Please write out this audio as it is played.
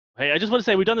Hey, I just want to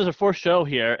say we've done this our fourth show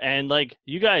here, and like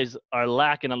you guys are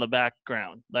lacking on the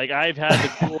background. Like I've had the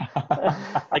cool,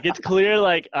 like it's clear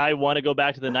like I want to go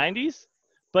back to the 90s,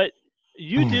 but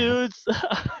you dudes,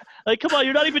 like come on,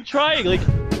 you're not even trying. Like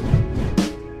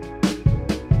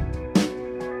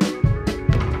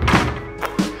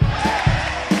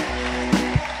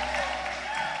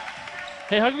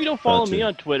hey, how come you don't follow me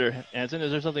on Twitter, Anson?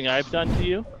 Is there something I've done to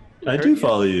you? I do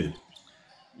follow you.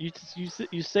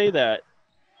 You say that,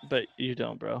 but you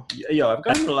don't, bro. Yo, I've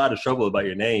gotten in a lot of trouble about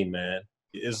your name, man.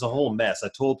 It's a whole mess. I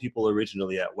told people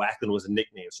originally that Wacklin was a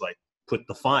nickname, so I put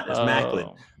the font as Macklin.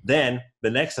 Then the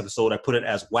next episode, I put it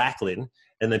as Wacklin,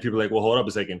 and then people were like, well, hold up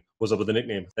a second. What's up with the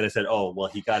nickname? And I said, oh, well,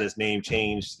 he got his name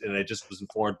changed, and I just was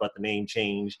informed about the name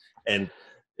change. And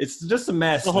it's just a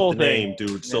mess with the name,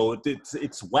 dude. So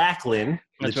it's Wacklin,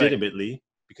 legitimately,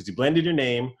 because you blended your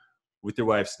name with your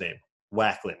wife's name,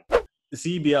 Wacklin. The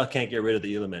CEBL can't get rid of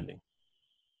the Elam ending.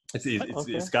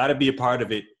 It's got to be a part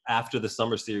of it after the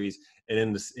summer series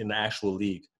and in the actual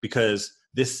league, because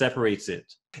this separates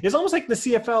it. It's almost like the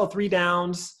CFL, 3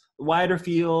 downs, wider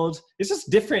field. It's just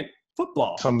different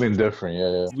football. Something different,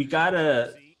 yeah. We got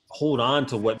to hold on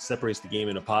to what separates the game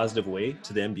in a positive way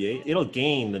to the NBA. It'll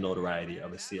gain the notoriety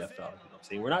of the CFL. You know what I'm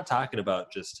saying? We're not talking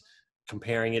about just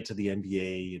comparing it to the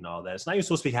NBA and all that. It's not even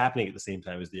supposed to be happening at the same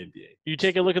time as the NBA. You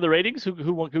take a look at the ratings.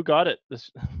 Who got it?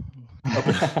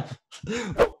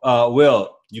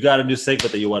 Will, you got a new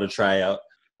segment that you want to try out.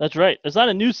 That's right. It's not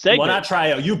a new segment. Well, not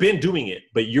try out. You've been doing it,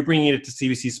 but you're bringing it to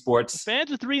CBC Sports. The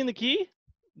fans of 3 in the Key,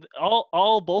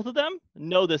 both of them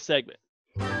know this segment.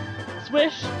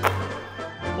 Swish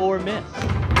or miss.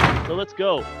 So let's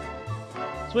go.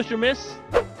 Swish or miss.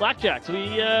 Blackjacks.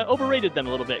 We overrated them a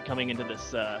little bit coming into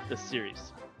this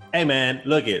series. Hey man,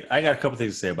 look I got a couple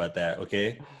things to say about that.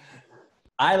 Okay,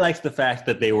 I liked the fact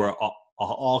that they were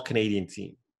all Canadian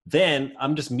team. Then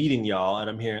I'm just meeting y'all, and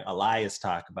I'm hearing Elias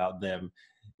talk about them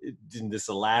in this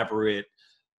elaborate,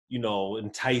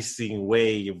 enticing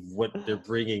way of what they're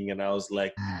bringing. And I was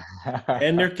like,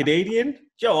 and they're Canadian?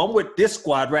 Yo, I'm with this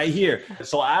squad right here.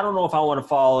 So I don't know if I want to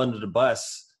fall under the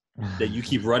bus that you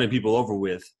keep running people over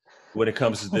with when it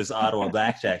comes to this Ottawa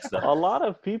Blackjacks stuff. A lot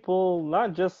of people,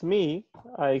 not just me,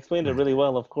 I explained it really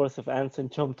well, of course, if Anson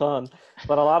jumped on,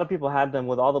 but a lot of people had them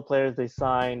with all the players they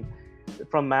signed,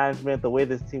 from management, the way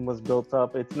this team was built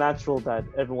up. It's natural that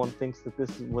everyone thinks that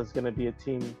this was going to be a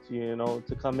team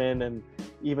to come in and,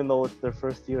 even though it's their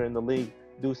first year in the league,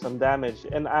 do some damage.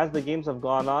 And as the games have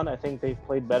gone on, I think they've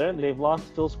played better. They've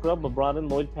lost Phil Scrubb, but brought in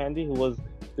Lloyd Pandy, who was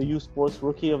the U Sports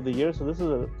Rookie of the Year. So this is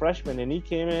a freshman, and he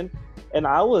came in, and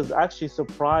I was actually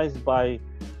surprised by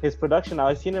his production. Now,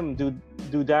 I've seen him do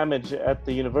damage at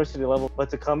the university level, but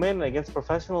to come in against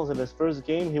professionals in his first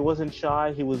game, he wasn't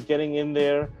shy. He was getting in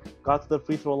there, got to the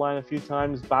free throw line a few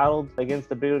times, battled against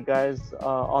the bigger guys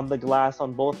on the glass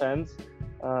on both ends.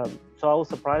 So I was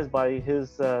surprised by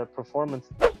his performance.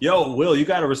 Yo, Will, you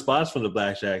got a response from the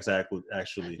Blackjacks,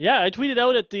 actually. Yeah, I tweeted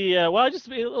out at the it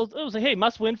was like, hey,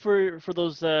 must win for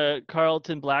those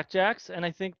Carleton Blackjacks, and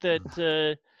I think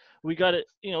that we got it.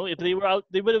 If they were out,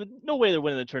 they would have no way they're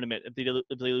winning the tournament if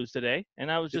they lose today.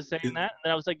 And I was just saying that,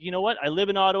 and I was like, you know what? I live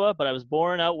in Ottawa, but I was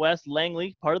born out west,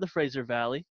 Langley, part of the Fraser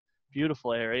Valley,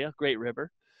 beautiful area, great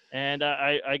river. And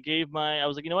I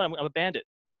was like, you know what? I'm a bandit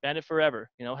forever.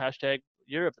 Hashtag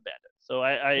Year of the Bandit. So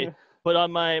I put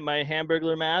on my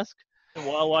Hamburglar mask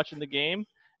while watching the game,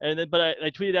 and then I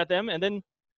tweeted at them, and then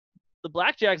the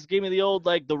Blackjacks gave me the old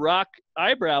The Rock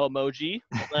eyebrow emoji.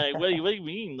 Like, what do you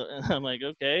mean? I'm like,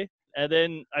 okay. And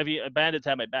then Bandits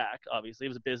had my back. Obviously, it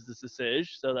was a business decision,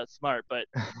 so that's smart. But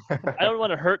I don't want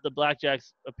to hurt the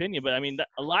Blackjacks' opinion. But I mean,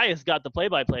 Elias got the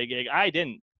play-by-play gig. I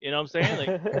didn't. You know what I'm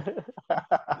saying?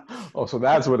 Oh, so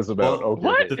that's what it's about.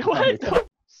 Okay. What?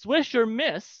 Swish or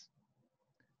miss?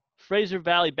 Fraser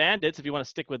Valley Bandits, if you want to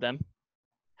stick with them,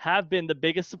 have been the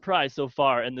biggest surprise so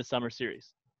far in the summer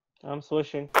series. I'm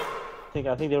swishing.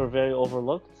 I think they were very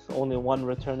overlooked. Only one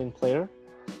returning player.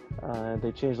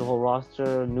 They changed the whole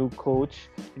roster, new coach,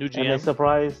 new GM. And they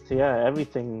surprised,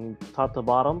 everything top to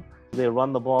bottom. They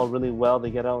run the ball really well.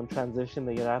 They get out in transition.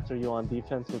 They get after you on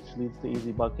defense, which leads to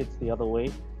easy buckets the other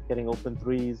way. Getting open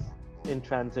threes in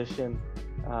transition,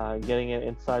 getting it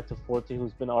inside to Forte,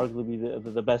 who's been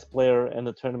arguably the best player in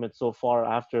the tournament so far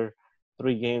after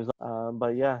 3 games.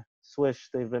 But yeah, Swish,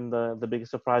 they've been the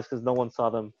biggest surprise because no one saw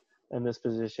them in this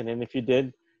position. And if you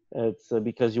did, it's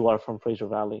because you are from Fraser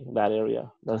Valley, that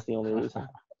area. That's the only reason.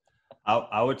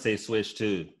 I would say Swish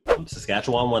too.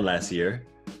 Saskatchewan won last year.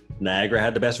 Niagara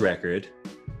had the best record.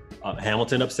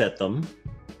 Hamilton upset them.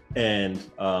 and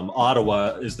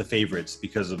Ottawa is the favorites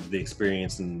because of the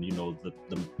experience and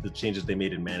the changes they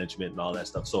made in management and all that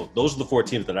stuff. So those are the 4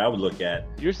 teams that I would look at.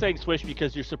 You're saying Swish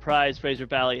because you're surprised Fraser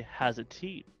Valley has a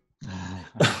team.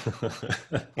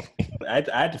 I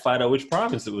had to find out which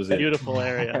province it was in. Beautiful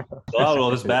area. So I don't know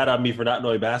if it's bad on me for not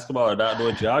knowing basketball or not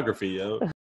knowing geography,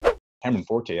 Cameron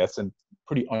Forte, that's a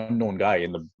pretty unknown guy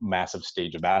in the massive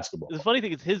stage of basketball. The funny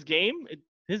thing is his game,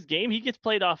 he gets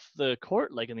played off the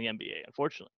court like in the NBA,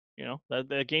 unfortunately.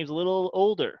 That game's a little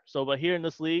older. So, but here in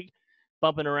this league,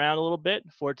 bumping around a little bit,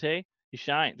 Forte, he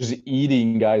shines. Just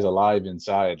eating guys alive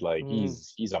inside. Like,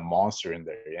 he's a monster in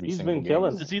there. He's been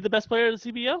killing. Is he the best player of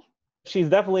the CBL? She's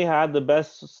definitely had the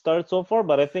best start so far,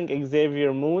 but I think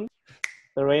Xavier Moon,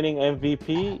 the reigning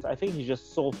MVP, I think he's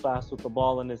just so fast with the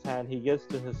ball in his hand. He gets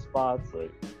to his spots,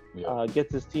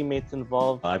 gets his teammates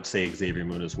involved. I'd say Xavier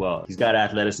Moon as well. He's got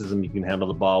athleticism. He can handle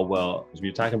the ball well.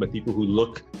 We're talking about people who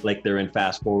look like they're in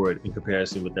fast forward in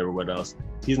comparison with everyone else.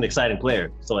 He's an exciting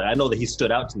player. So I know that he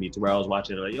stood out to me to where I was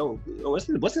watching it like, yo, what's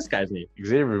this guy's name?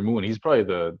 Xavier Moon, he's probably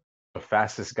the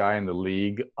fastest guy in the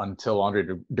league until Andre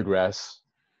De Grasse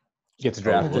gets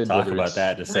drafted. We'll talk about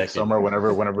that in a second. Summer,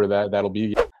 whenever that'll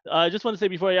be. I just want to say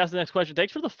before I ask the next question,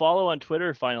 thanks for the follow on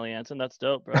Twitter finally, Anson. That's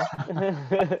dope, bro.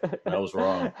 That was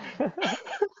wrong.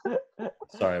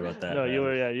 Sorry about that. No,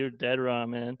 man. you're dead wrong,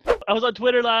 man. I was on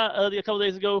Twitter a couple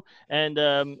days ago, and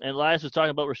Elias was talking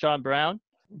about Rashawn Brown.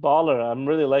 Baller. I'm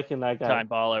really liking that guy. Time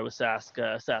baller with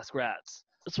Sask Rats.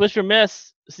 Swish or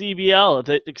miss CEBL. If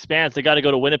it expands, they got to go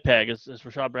to Winnipeg. As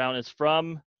Rashawn Brown is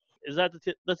from. Is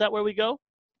that where we go?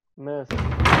 Miss.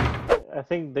 I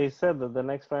think they said that the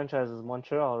next franchise is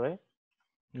Montreal, right?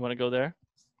 You want to go there?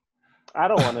 I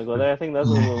don't want to go there. I think that's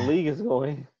where the league is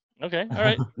going. Okay, all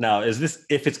right. Now, is this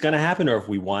if it's going to happen or if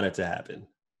we want it to happen?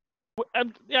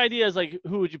 The idea is like,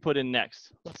 who would you put in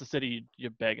next? What's the city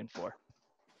you're begging for?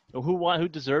 Or who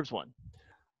deserves one?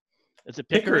 Is it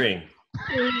Pickering?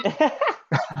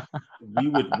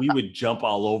 we would jump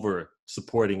all over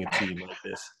supporting a team like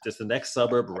this. Just the next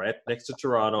suburb right next to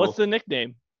Toronto. What's the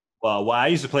nickname? Well, I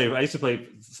used to play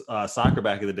soccer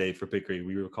back in the day for Pickering.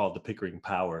 We were called the Pickering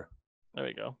Power. There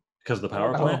we go. Because of the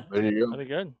power plant. There you go. That'd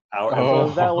be good. So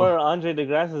is that where Andre De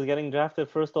Grasse is getting drafted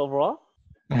first overall?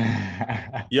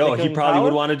 Yo, he probably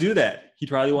would want to do that. He'd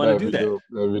probably want to do that.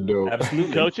 That'd be dope.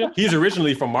 Absolutely. Coaching? He's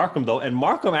originally from Markham, though, and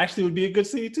Markham actually would be a good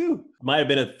city, too. Might have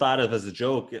been thought of as a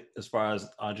joke as far as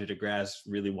Andre De Grasse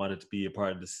really wanted to be a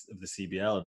part of the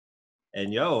CBL.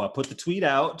 And, I put the tweet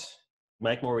out.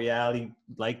 Mike Moriali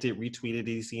liked it, retweeted it,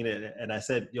 he's seen it. And I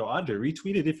said, yo, Andre,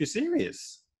 retweet it if you're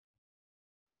serious.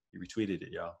 He retweeted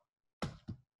it, y'all.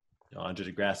 Andre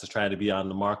De Grasse is trying to be on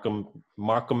the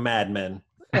Markham Mad Men.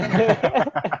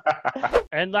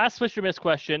 And last Swish or miss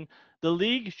question. The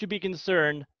league should be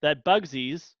concerned that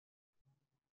Bugsy's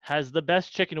has the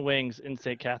best chicken wings in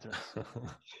St. Catharines.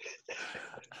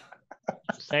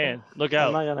 Just saying, look out.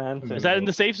 I'm not going to answer. Is that in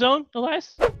the safe zone,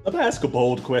 Elias? I'm going to ask a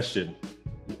bold question.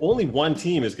 Only one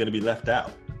team is going to be left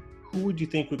out. Who would you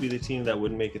think would be the team that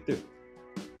wouldn't make it through?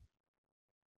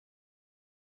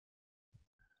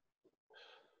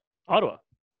 Ottawa.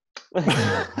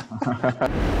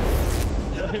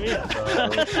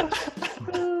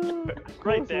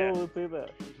 Right there.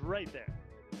 Right there.